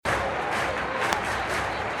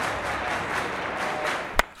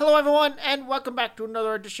Hello, everyone, and welcome back to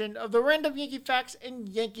another edition of the Random Yankee Facts in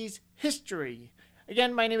Yankees History.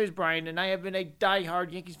 Again, my name is Brian, and I have been a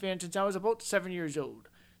die-hard Yankees fan since I was about 7 years old.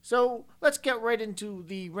 So let's get right into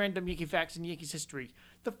the Random Yankee Facts in Yankees History.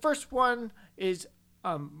 The first one is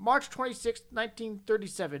March 26,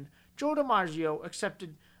 1937. Joe DiMaggio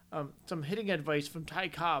accepted some hitting advice from Ty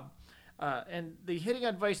Cobb. And the hitting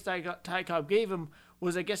advice Ty Cobb gave him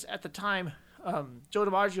was, I guess, at the time, Joe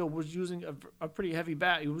DiMaggio was using a pretty heavy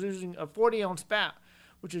bat. He was using a 40-ounce bat,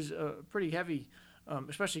 which is pretty heavy,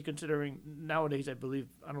 especially considering nowadays, I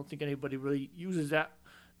don't think anybody really uses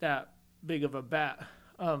that big of a bat.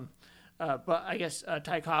 But I guess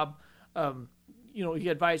Ty Cobb, he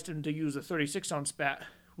advised him to use a 36-ounce bat,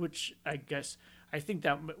 which I think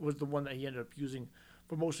that was the one that he ended up using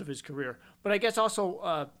for most of his career. But I guess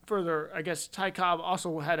also Ty Cobb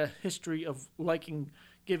also had a history of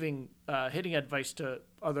giving hitting advice to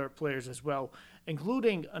other players as well,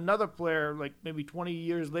 including another player like maybe 20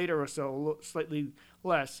 years later or so, slightly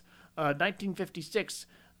less, 1956,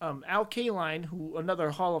 Al Kaline, who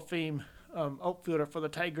another Hall of Fame outfielder for the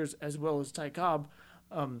Tigers as well as Ty Cobb.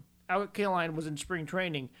 Al Kaline was in spring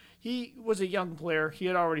training. He was a young player. He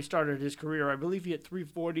had already started his career. I believe he hit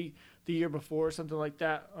 340 the year before, something like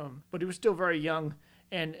that. But he was still very young,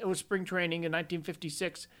 and it was spring training in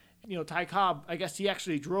 1956. Ty Cobb, I guess he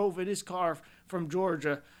actually drove in his car from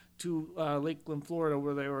Georgia to Lakeland, Florida,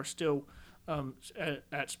 where they were still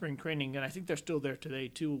at spring training, and I think they're still there today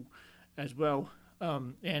too, as well.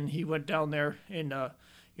 And he went down there, and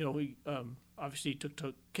he obviously took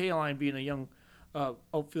to Kaline, being a young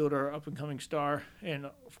outfielder, up-and-coming star, and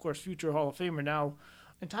of course future Hall of Famer now.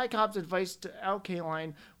 And Ty Cobb's advice to Al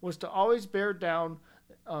Kaline was to always bear down,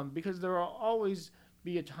 because there will always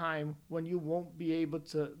be a time when you won't be able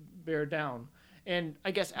to bear down. And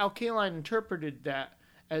I guess Al Kaline interpreted that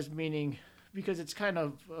as meaning, because it's kind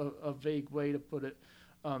of a vague way to put it,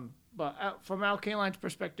 but from Al Kaline's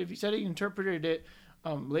perspective, he said he interpreted it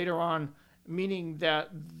later on, meaning that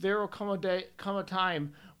there will come a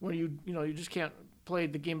time when you just can't play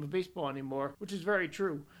the game of baseball anymore, which is very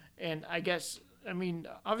true. And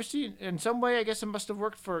obviously, in some way, I guess it must have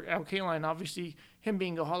worked for Al Kaline. Obviously, him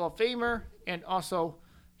being a Hall of Famer, and also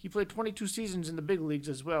he played 22 seasons in the big leagues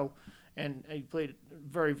as well, and he played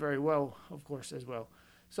very, very well, of course, as well.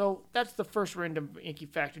 So that's the first random Yankee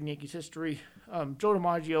fact in Yankees history. Joe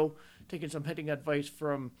DiMaggio taking some hitting advice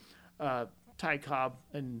from Ty Cobb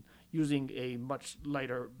and using a much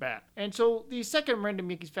lighter bat. And so the second random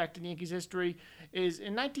Yankees fact in Yankees history is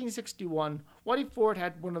in 1961, Whitey Ford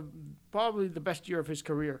had one of probably the best year of his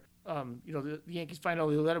career. The Yankees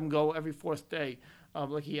finally let him go every fourth day,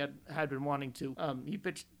 like he had been wanting to. He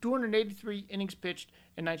pitched 283 innings pitched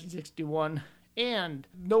in 1961, and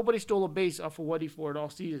nobody stole a base off of Whitey Ford all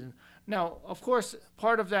season. Now, of course,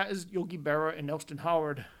 part of that is Yogi Berra and Elston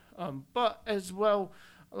Howard, but as well,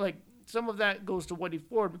 some of that goes to Whitey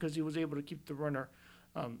Ford because he was able to keep the runner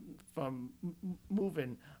from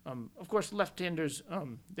moving. Of course, left-handers,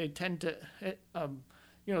 they tend to,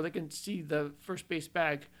 they can see the first base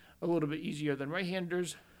bag a little bit easier than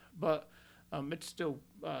right-handers, but it's still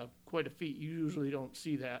quite a feat. You usually don't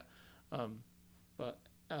see that.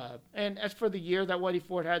 And as for the year that Whitey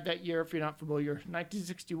Ford had that year, if you're not familiar,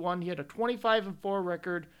 1961, he had a 25-4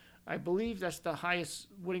 record. I believe that's the highest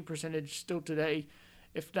winning percentage still today.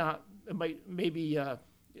 If not, I think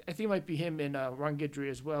it might be him and Ron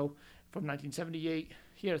Guidry as well from 1978.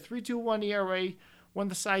 He had a 3.21 ERA, won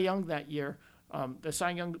the Cy Young that year. The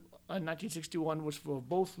Cy Young in 1961 was for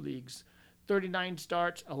both leagues. 39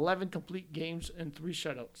 starts, 11 complete games, and 3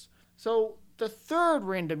 shutouts. So the third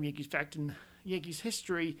random Yankees fact in Yankees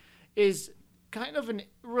history is kind of a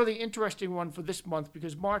really interesting one for this month,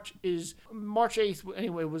 because March 8th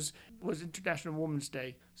anyway was International Women's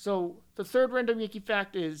Day. So the third random Yankee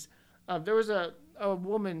fact is there was a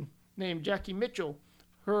woman named Jackie Mitchell.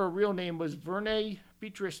 Her real name was Verne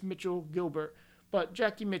Beatrice Mitchell Gilbert, but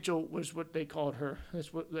Jackie Mitchell was what they called her.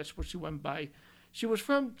 That's what she went by. She was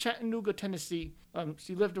from Chattanooga, Tennessee.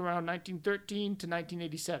 She lived around 1913 to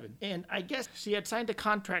 1987. And I guess she had signed a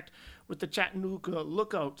contract with the Chattanooga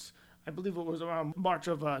Lookouts. I believe it was around March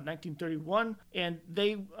of 1931. And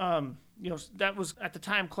they, that was at the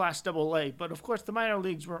time Class AA. But of course, the minor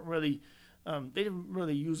leagues weren't really, they didn't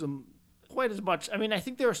really use them quite as much. I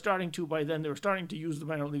think they were starting to by then. They were starting to use the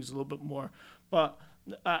minor leagues a little bit more. But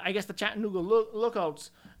I guess the Chattanooga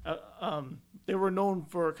Lookouts, they were known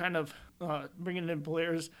for kind of bringing in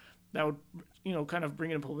players that would, kind of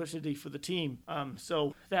bring in publicity for the team.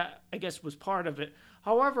 So that, I guess, was part of it.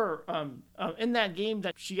 However, in that game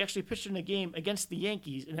that she actually pitched in a game against the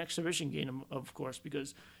Yankees, an exhibition game, of course,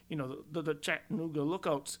 because, the Chattanooga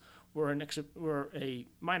Lookouts were a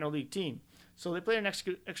minor league team. So they played an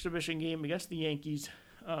exhibition game against the Yankees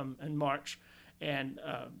in March, and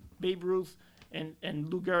Babe Ruth and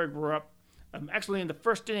Lou Gehrig were up. Actually, in the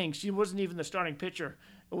first inning, she wasn't even the starting pitcher.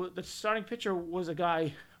 The starting pitcher was a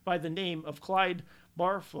guy by the name of Clyde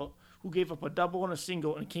Barfoot, who gave up a double and a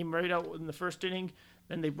single and came right out in the first inning.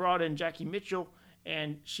 Then they brought in Jackie Mitchell,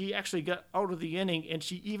 and she actually got out of the inning, and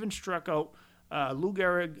she even struck out Lou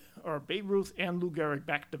Gehrig, or Babe Ruth and Lou Gehrig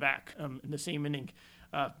back-to-back in the same inning.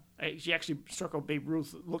 She actually struck out Babe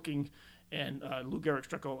Ruth looking, and Lou Gehrig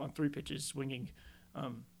struck out on 3 pitches swinging.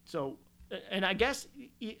 And I guess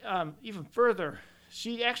even further,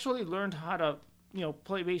 she actually learned how to,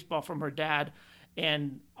 play baseball from her dad,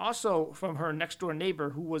 and also from her next-door neighbor,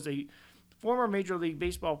 who was a former Major League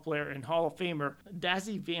Baseball player and Hall of Famer,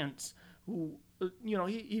 Dazzy Vance, who,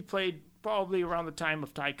 he played probably around the time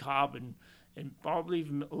of Ty Cobb and probably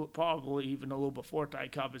even a little before Ty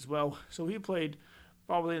Cobb as well. So he played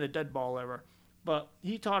probably in the dead ball era. But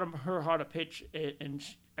he taught her how to pitch, and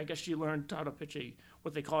I guess she learned how to pitch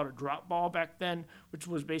what they called a drop ball back then, which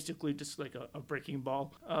was basically just like a breaking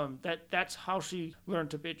ball. That's how she learned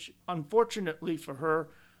to pitch. Unfortunately for her,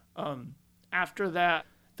 after that,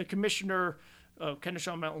 the commissioner,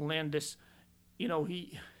 Kenesaw Mountain Landis,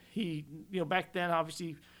 he back then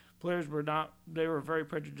obviously players they were very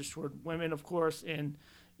prejudiced toward women, of course, and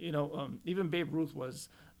even Babe Ruth was,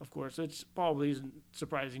 of course. It's probably isn't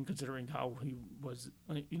surprising considering how he was,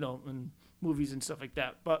 in movies and stuff like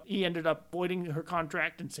that. But he ended up voiding her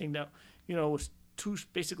contract and saying that, it was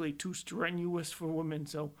basically too strenuous for women.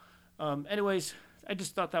 So, anyways, I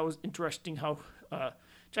just thought that was interesting how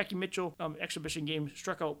Jackie Mitchell, exhibition game,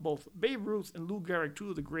 struck out both Babe Ruth and Lou Gehrig, 2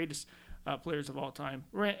 of the greatest players of all time.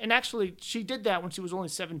 And actually, she did that when she was only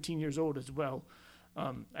 17 years old as well.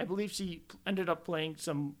 I believe she ended up playing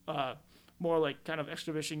some more like kind of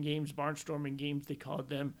exhibition games, barnstorming games they called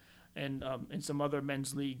them, and some other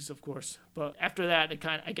men's leagues, of course. But after that, it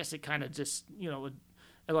kind of just,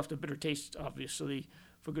 it left a bitter taste, obviously,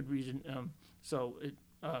 for good reason.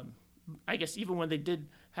 I guess even when they did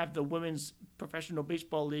have the Women's Professional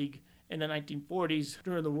Baseball League in the 1940s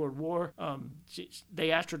during the World War,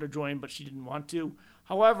 they asked her to join, but she didn't want to.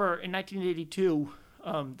 However, in 1982,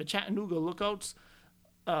 the Chattanooga Lookouts,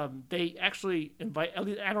 they actually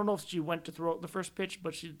I don't know if she went to throw out the first pitch,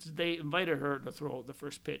 but they invited her to throw out the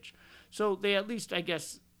first pitch. So they at least, I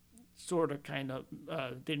guess, sort of kind of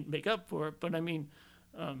didn't make up for it, but I mean,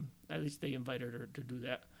 at least they invited her to do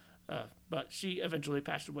that. But she eventually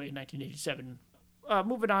passed away in 1987.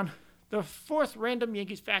 Moving on, the 4th random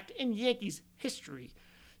Yankees fact in Yankees history.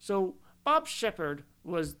 So Bob Shepard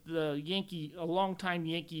was a longtime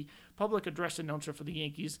Yankee public address announcer for the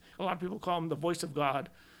Yankees. A lot of people call him the voice of God.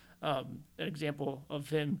 An example of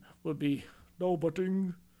him would be, "No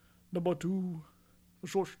batting, number 2,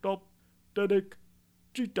 shortstop, Derek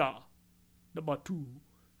Jeter, number 2.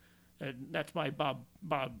 And that's my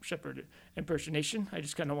Bob Shepard impersonation. I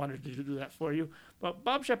just kind of wanted to do that for you. But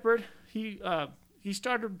Bob Shepard, he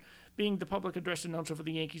started being the public address announcer for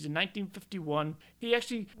the Yankees in 1951. He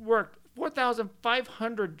actually worked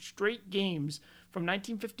 4,500 straight games from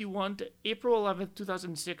 1951 to April 11th,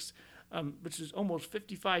 2006, which is almost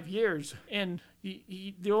 55 years. And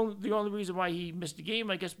the only reason why he missed a game,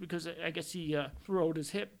 I guess, because he threw out his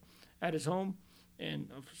hip at his home. And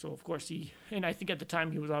so, of course, and I think at the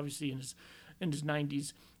time he was obviously in his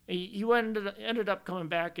 90s. He ended up coming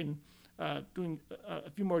back and doing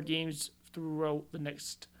a few more games throughout the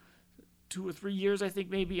next 2 or 3 years, I think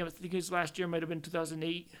maybe. I think his last year might have been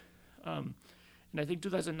 2008. And I think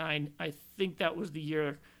 2009, I think that was the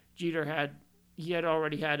year Jeter had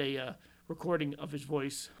already had a recording of his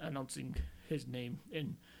voice announcing his name.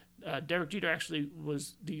 And Derek Jeter actually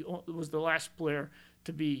was the last player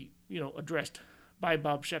to be, addressed by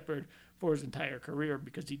Bob Shepard for his entire career,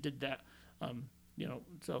 because he did that.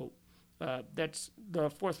 So that's the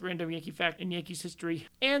 4th random Yankee fact in Yankees history.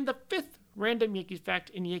 And the 5th random Yankees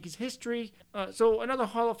fact in Yankees history. So another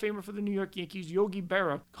Hall of Famer for the New York Yankees, Yogi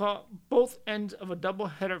Berra, caught both ends of a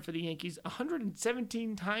doubleheader for the Yankees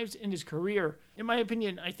 117 times in his career. In my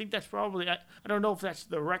opinion, I think that's probably, I don't know if that's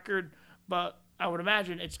the record, but I would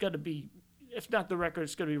imagine it's got to be, if not the record,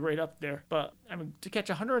 it's going to be right up there. But, I mean, to catch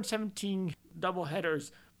 117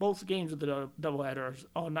 doubleheaders, both games of the doubleheaders,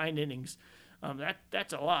 all 9 innings,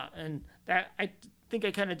 that's a lot. And that, I think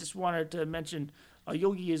I kind of just wanted to mention a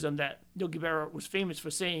Yogiism that Yogi Berra was famous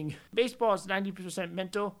for saying, baseball is 90%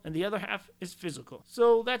 mental and the other half is physical.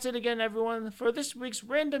 So that's it again, everyone, for this week's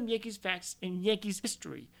Random Yankees Facts in Yankees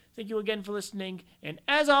History. Thank you again for listening, and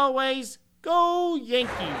as always, go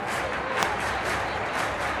Yankees!